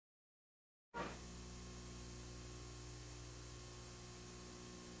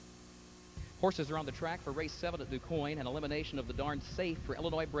Horses are on the track for race 7 at DuQuoin, an elimination of the Darn Safe for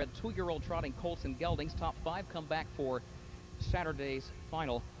Illinois-bred 2-year-old trotting colts and geldings. Top 5 come back for Saturday's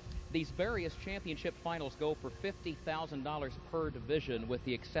final. These various championship finals go for $50,000 per division, with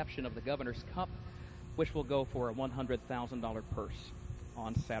the exception of the Governor's Cup, which will go for a $100,000 purse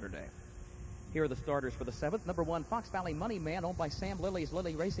on Saturday. Here are the starters for the 7th. Number 1, Fox Valley Money Man, owned by Sam Lilly's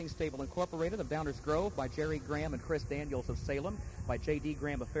Lilly Racing Stable Incorporated of Downers Grove, by Jerry Graham and Chris Daniels of Salem, by J.D.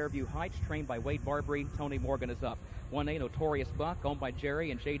 Graham of Fairview Heights, trained by Wade Barbary. Tony Morgan is up. 1A, Notorious Buck, owned by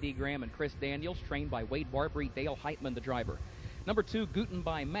Jerry and J.D. Graham and Chris Daniels, trained by Wade Barbary. Dale Heitman, the driver. Number 2, Guten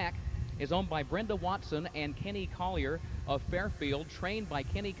by Mac, is owned by Brenda Watson and Kenny Collier of Fairfield, trained by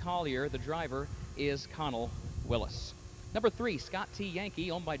Kenny Collier. The driver is Connell Willis. Number 3, Scott T.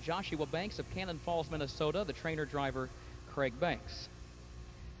 Yankee, owned by Joshua Banks of Cannon Falls, Minnesota, the trainer-driver Craig Banks.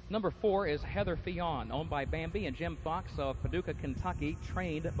 Number 4 is Heather Fionn, owned by Bambi and Jim Fox of Paducah, Kentucky,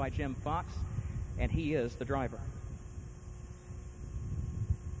 trained by Jim Fox, and he is the driver.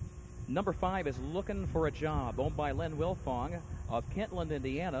 Number 5 is Looking for a Job, owned by Len Wilfong of Kentland,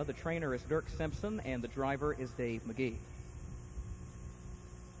 Indiana. The trainer is Dirk Simpson, and the driver is Dave McGee.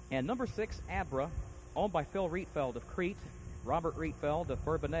 And number 6, ABRA, owned by Phil Rietveld of Crete, Robert Rietveld of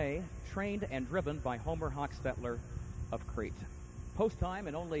Bourbonnais, trained and driven by Homer Hochstetler of Crete. Post time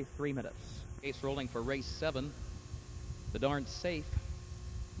in only 3 minutes. Case rolling for race 7. The Darn Safe,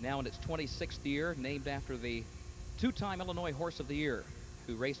 now in its 26th year, named after the 2-time Illinois Horse of the Year,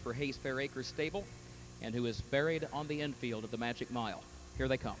 who raced for Hayes Fair Acres Stable and who is buried on the infield of the Magic Mile. Here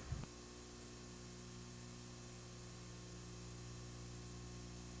they come.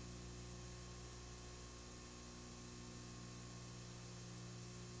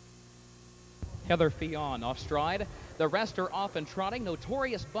 Heather Fionn off stride. The rest are off and trotting.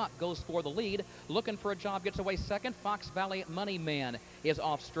 Notorious Buck goes for the lead. Looking for a Job gets away second. Fox Valley Money Man is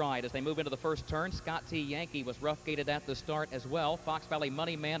off stride as they move into the first turn. Scott T. Yankee was rough-gated at the start as well. Fox Valley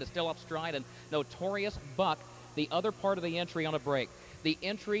Money Man is still off stride, and Notorious Buck, the other part of the entry, on a break. The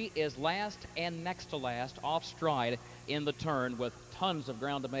entry is last and next to last off stride in the turn with tons of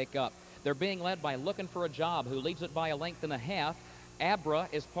ground to make up. They're being led by Looking for a Job, who leads it by a length and a half. ABRA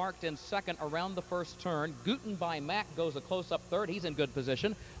is parked in second around the first turn. Guten by Mac goes a close-up third. He's in good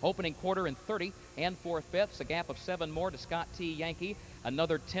position. Opening quarter in 30 and 4/5. A gap of 7 more to Scott T. Yankee.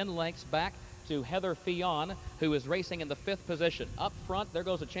 Another 10 lengths back to Heather Fionn, who is racing in the 5th position. Up front, there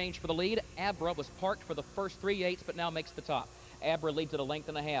goes a change for the lead. ABRA was parked for the first 3/8, but now makes the top. ABRA leads at a length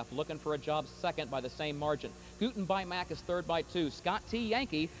and a half. Looking for a Job second by the same margin. Guten by Mac is third by 2. Scott T.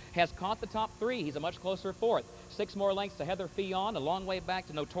 Yankee has caught the top 3. He's a much closer fourth. 6 more lengths to Heather Fionn, a long way back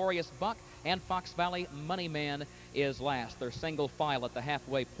to Notorious Buck, and Fox Valley Money Man is last. They're single file at the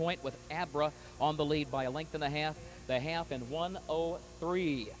halfway point with ABRA on the lead by a length and a half. The half in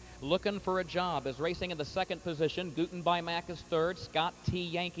 1:03. Looking for a Job is racing in the 2nd position. Guten by Mac is 3rd. Scott T.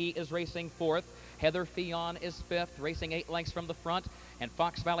 Yankee is racing 4th. Heather Fionn is 5th, racing 8 lengths from the front. And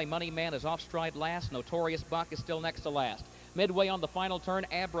Fox Valley Money Man is off stride last. Notorious Buck is still next to last. Midway on the final turn,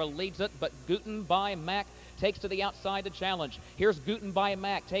 ABRA leads it, but Guten by Mac takes to the outside to challenge. Here's Guten by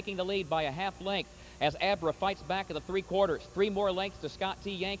Mac taking the lead by a half length as ABRA fights back to the 3/4. 3 more lengths to Scott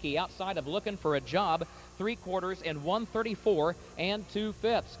T. Yankee outside of Looking for a Job. 3/4 in 1:34 and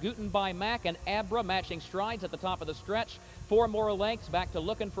 2/5. Guten by Mac and ABRA matching strides at the top of the stretch. 4 more lengths back to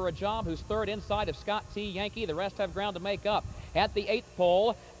Looking for a Job, who's third inside of Scott T. Yankee. The rest have ground to make up. At the 8th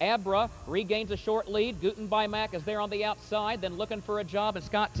pole, ABRA regains a short lead. Guten by Mac is there on the outside, then Looking for a Job and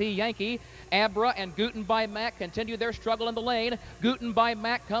Scott T. Yankee. ABRA and Guten by Mac continue their struggle in the lane. Guten by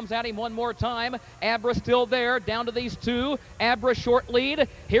Mac comes at him one more time. ABRA still there, down to these 2. ABRA short lead.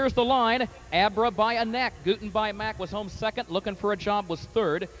 Here's the line. ABRA by a neck. Guten by Mac was home second. Looking for a Job was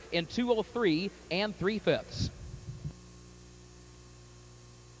third in 2:03 and 3/5.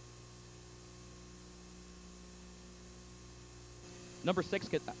 Number 6,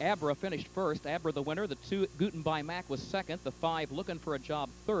 ABRA finished first. ABRA the winner. The 2, Guten by Mac, was second. The 5, Looking for a Job,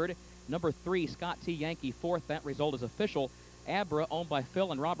 third. Number 3, Scott T. Yankee, fourth. That result is official. ABRA, owned by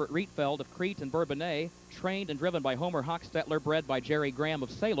Phil and Robert Rietveld of Crete and Bourbonnais, trained and driven by Homer Hochstetler, bred by Jerry Graham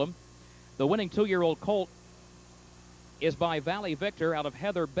of Salem. The winning 2-year-old colt is by Valley Victor out of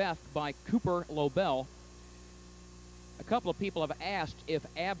Heather Beth by Cooper Lobel. A couple of people have asked if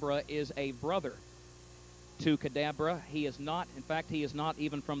ABRA is a brother to Cadabra. He is not. In fact, he is not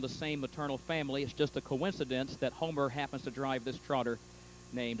even from the same maternal family. It's just a coincidence that Homer happens to drive this trotter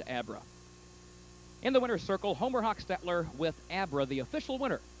named ABRA. In the winner's circle, Homer Hochstetler with ABRA, the official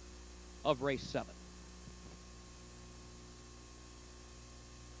winner of race 7.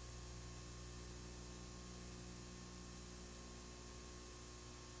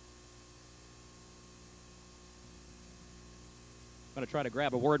 going to try to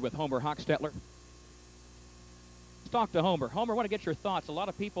grab a word with Homer Hochstetler. Let's talk to Homer. Homer, I want to get your thoughts. A lot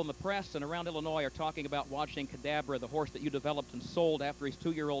of people in the press and around Illinois are talking about watching Cadabra, the horse that you developed and sold after his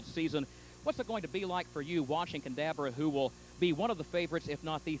 2-year-old season. What's it going to be like for you watching Cadabra, who will be one of the favorites, if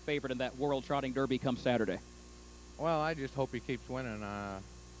not the favorite, in that World Trotting Derby come Saturday? Well, I just hope he keeps winning.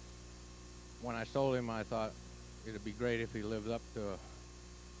 When I sold him, I thought it'd be great if he lives up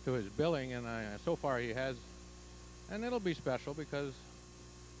to his billing, and so far he has. And it'll be special because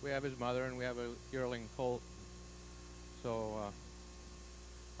we have his mother and we have a yearling colt. So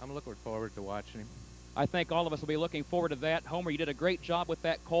I'm looking forward to watching him. I think all of us will be looking forward to that. Homer, you did a great job with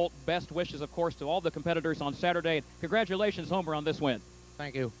that colt. Best wishes, of course, to all the competitors on Saturday. Congratulations, Homer, on this win.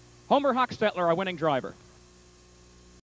 Thank you. Homer Hochstetler, our winning driver.